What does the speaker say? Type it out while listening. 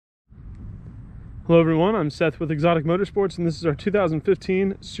Hello everyone, I'm Seth with Exotic Motorsports, and this is our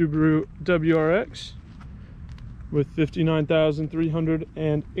 2015 Subaru WRX with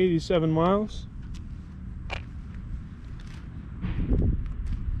 59,387 miles.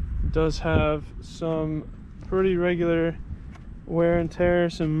 It does have some pretty regular wear and tear,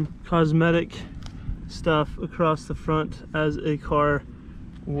 some cosmetic stuff across the front as a car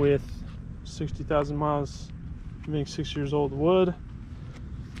with 60,000 miles being 6 years old would.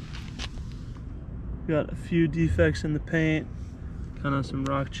 Got a few defects in the paint, kind of some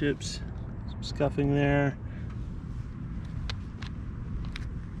rock chips, some scuffing there.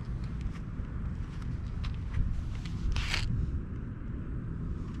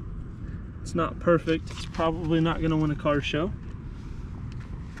 It's not perfect. It's probably not going to win a car show,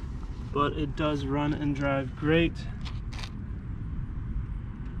 but it does run and drive great.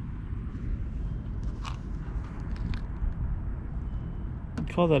 I'd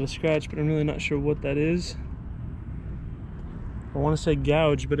call that a scratch, but I'm really not sure what that is. I want to say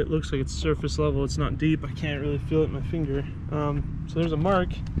gouge, but it looks like it's surface level. It's not deep. I can't really feel it in my finger. So there's a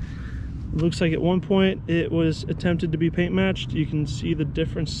mark. It looks like at one point it was attempted to be paint matched. You can see the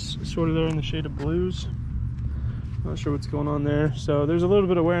difference sort of there in the shade of blues. Not sure what's going on there. So there's a little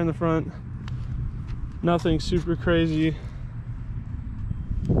bit of wear in the front. Nothing super crazy.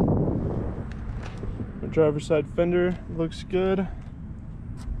 The driver's side fender looks good.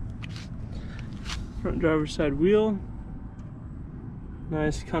 Front driver's side wheel.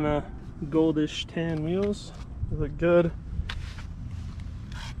 Nice kind of goldish tan wheels. They look good.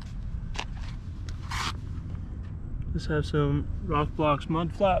 Just have some rock blocks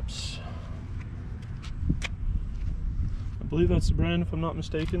mud flaps. I believe that's the brand if I'm not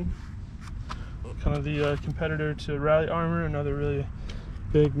mistaken. Kind of the competitor to Rally Armor, another really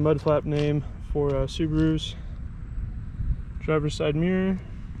big mud flap name for Subarus. Driver's side mirror.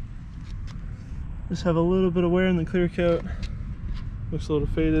 Just have a little bit of wear in the clear coat. Looks a little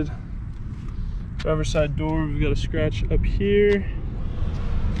faded. Driver's side door, we've got a scratch up here.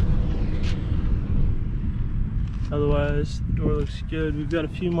 Otherwise, the door looks good. We've got a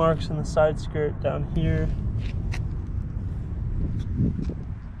few marks on the side skirt down here.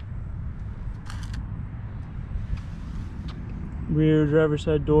 Rear driver's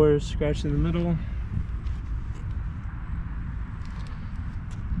side door is scratched in the middle.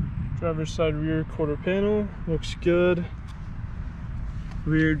 Driver's side rear quarter panel looks good.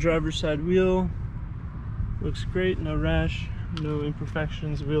 Rear driver's side wheel looks great, no rash, no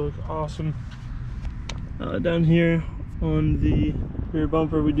imperfections. The wheel looks awesome. Down here on the rear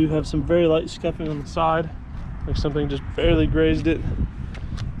bumper, we do have some very light scuffing on the side, like something just barely grazed it.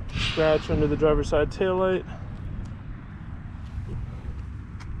 Scratch under the driver's side taillight.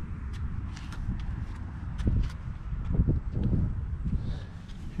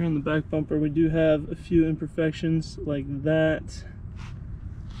 Here on the back bumper, we do have a few imperfections like that.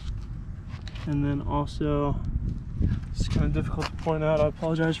 And then also, it's kind of difficult to point out, I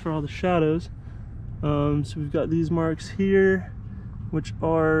apologize for all the shadows. So we've got these marks here, which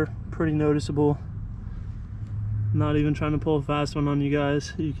are pretty noticeable. I'm not even trying to pull a fast one on you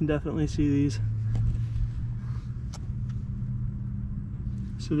guys. You can definitely see these.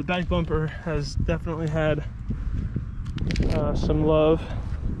 So the back bumper has definitely had some love.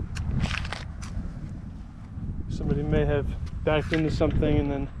 Somebody may have backed into something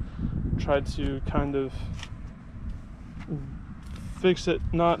and then tried to kind of fix it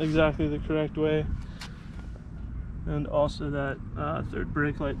not exactly the correct way. And also that third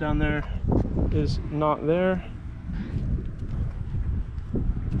brake light down there is not there.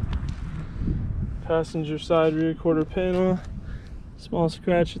 Passenger side rear quarter panel, small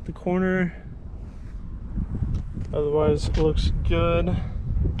scratch at the corner. Otherwise looks good.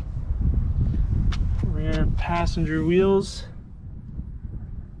 Rear passenger wheels.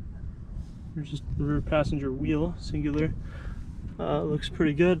 There's just the rear passenger wheel, singular. Looks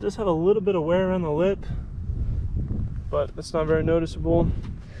pretty good. It does have a little bit of wear on the lip, but it's not very noticeable.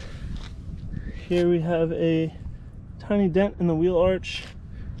 Here we have a tiny dent in the wheel arch,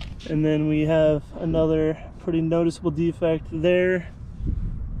 and then we have another pretty noticeable defect there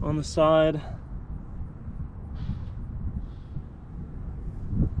on the side.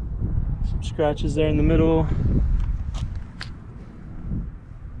 Some scratches there in the middle.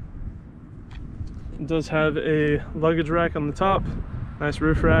 It does have a luggage rack on the top, nice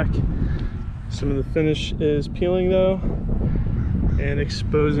roof rack. Some of the finish is peeling though and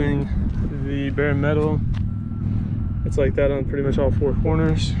exposing the bare metal. It's like that on pretty much all four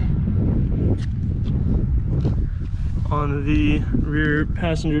corners. On the rear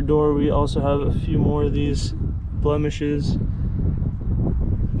passenger door, we also have a few more of these blemishes.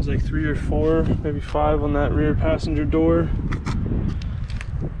 There's like 3 or 4, maybe 5 on that rear passenger door.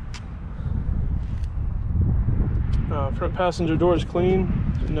 Front passenger door is clean,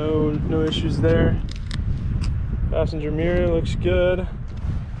 no issues there. Passenger mirror looks good.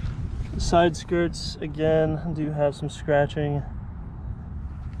 The side skirts again do have some scratching.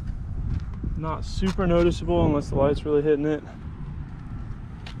 Not super noticeable unless the light's really hitting it.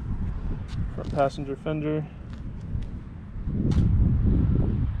 Front passenger fender.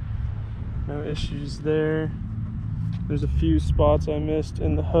 No issues there. There's a few spots I missed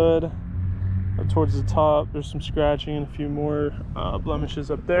in the hood. Up towards the top, there's some scratching and a few more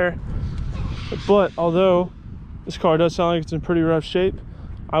blemishes up there. But although this car does sound like it's in pretty rough shape,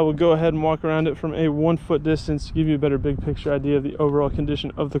 I will go ahead and walk around it from a 1 foot distance to give you a better big picture idea of the overall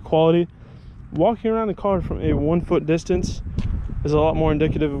condition of the quality. Walking around the car from a 1 foot distance is a lot more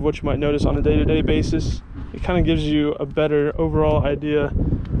indicative of what you might notice on a day-to-day basis. It kind of gives you a better overall idea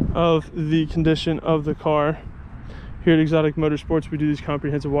of the condition of the car. Here at Exotic Motorsports, we do these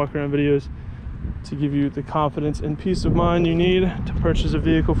comprehensive walk-around videos to give you the confidence and peace of mind you need to purchase a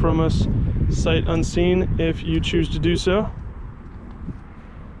vehicle from us sight unseen if you choose to do so.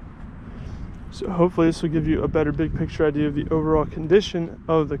 So hopefully this will give you a better big picture idea of the overall condition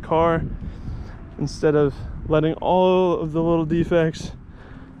of the car instead of letting all of the little defects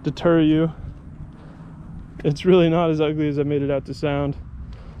deter you. It's really not as ugly as I made it out to sound.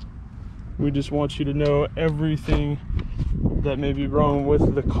 We just want you to know everything that may be wrong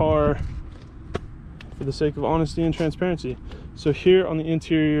with the car for the sake of honesty and transparency. So here on the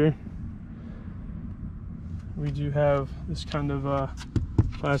interior, we do have this kind of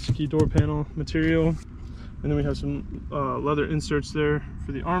plasticky door panel material, and then we have some leather inserts there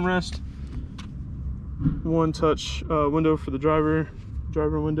for the armrest. One touch window for the driver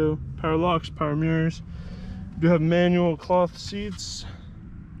window, power locks, power mirrors. We do have manual cloth seats,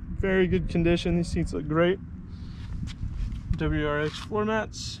 very good condition. These seats look great. WRX floor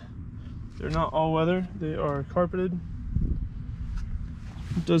mats. They're not all weather, they are carpeted.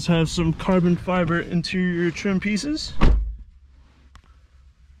 It does have some carbon fiber interior trim pieces.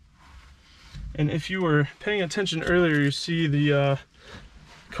 And if you were paying attention earlier, you see the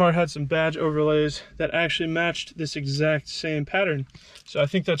car had some badge overlays that actually matched this exact same pattern. So I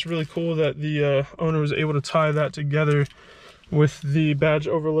think that's really cool that the owner was able to tie that together with the badge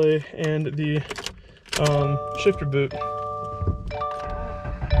overlay and the shifter boot.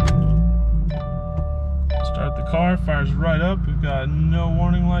 Start the car, fires right up. We've got no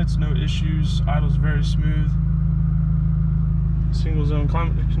warning lights, no issues. Idle's very smooth. Single zone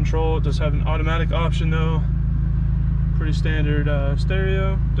climate control. It does have an automatic option though. Pretty standard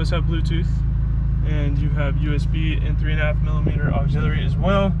stereo. It does have Bluetooth, and you have USB and 3.5mm auxiliary as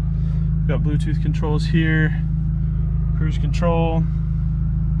well. We've got Bluetooth controls here, cruise control,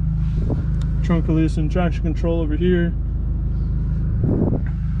 trunk release and traction control over here.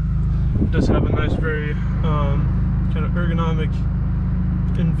 It does have a nice, very kind of ergonomic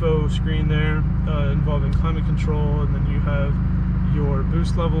info screen there involving climate control, and then you have your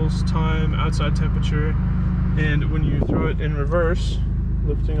boost levels, time, outside temperature, and when you throw it in reverse,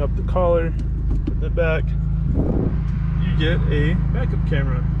 lifting up the collar, putting it back, you get a backup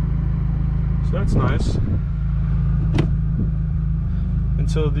camera. So that's nice.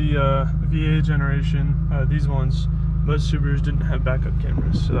 Until the VA generation, these ones, most Subarus didn't have backup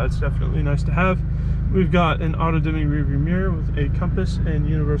cameras, so that's definitely nice to have. We've got an auto-dimming rearview mirror with a compass and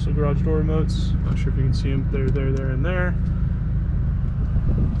universal garage door remotes. Not sure if you can see them. There, and there.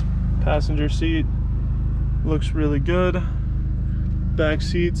 Passenger seat looks really good. Back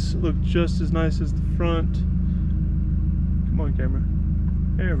seats look just as nice as the front. Come on, camera.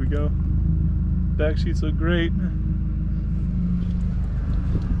 There we go. Back seats look great.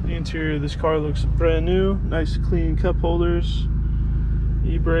 The interior of this car looks brand new. Nice clean cup holders.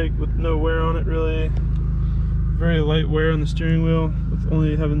 E-brake with no wear on it really. Very light wear on the steering wheel, with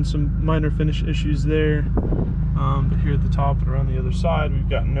only having some minor finish issues there. But here at the top and around the other side, we've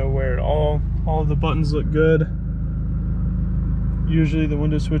got no wear at all. All of the buttons look good. Usually the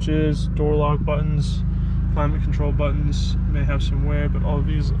window switches, door lock buttons, climate control buttons may have some wear, but all of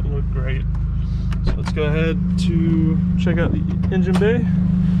these look great. So let's go ahead to check out the engine bay.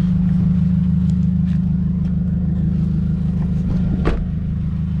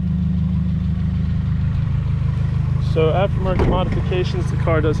 So aftermarket modifications, the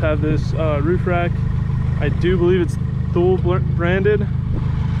car does have this roof rack. I do believe it's dual branded.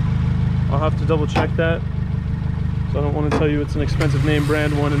 I'll have to double check that. So I don't want to tell you it's an expensive name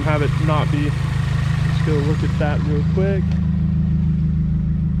brand one and have it not be. Let's go look at that real quick.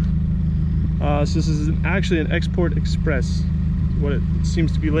 So this is actually an Export Express. what it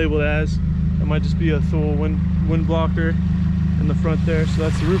seems to be labeled as. It might just be a Thule wind blocker in the front there. So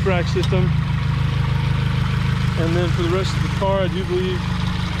that's the roof rack system. And then for the rest of the car, I do believe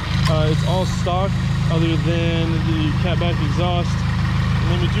it's all stock other than the catback exhaust. And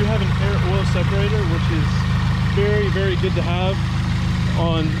then we do have an air oil separator, which is very, very good to have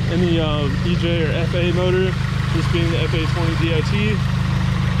on any EJ or FA motor, this being the FA20 DIT.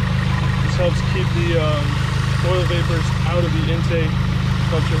 This helps keep the oil vapors out of the intake,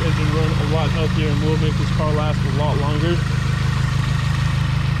 helps your engine run a lot healthier, and will make this car last a lot longer.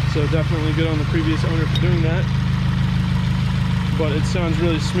 So definitely good on the previous owner for doing that. But it sounds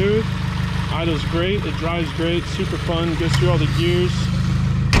really smooth, idles great, it drives great, super fun, goes through all the gears.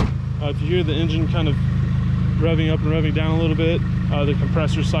 If you hear the engine kind of revving up and revving down a little bit, the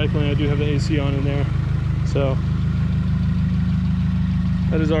compressor cycling, I do have the AC on in there. So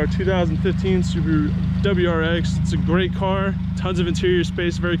that is our 2015 Subaru WRX. It's a great car, tons of interior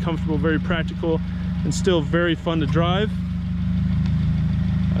space, very comfortable, very practical, and still very fun to drive.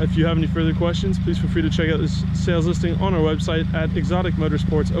 If you have any further questions, please feel free to check out this sales listing on our website at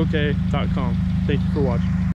exoticmotorsportsok.com. Thank you for watching.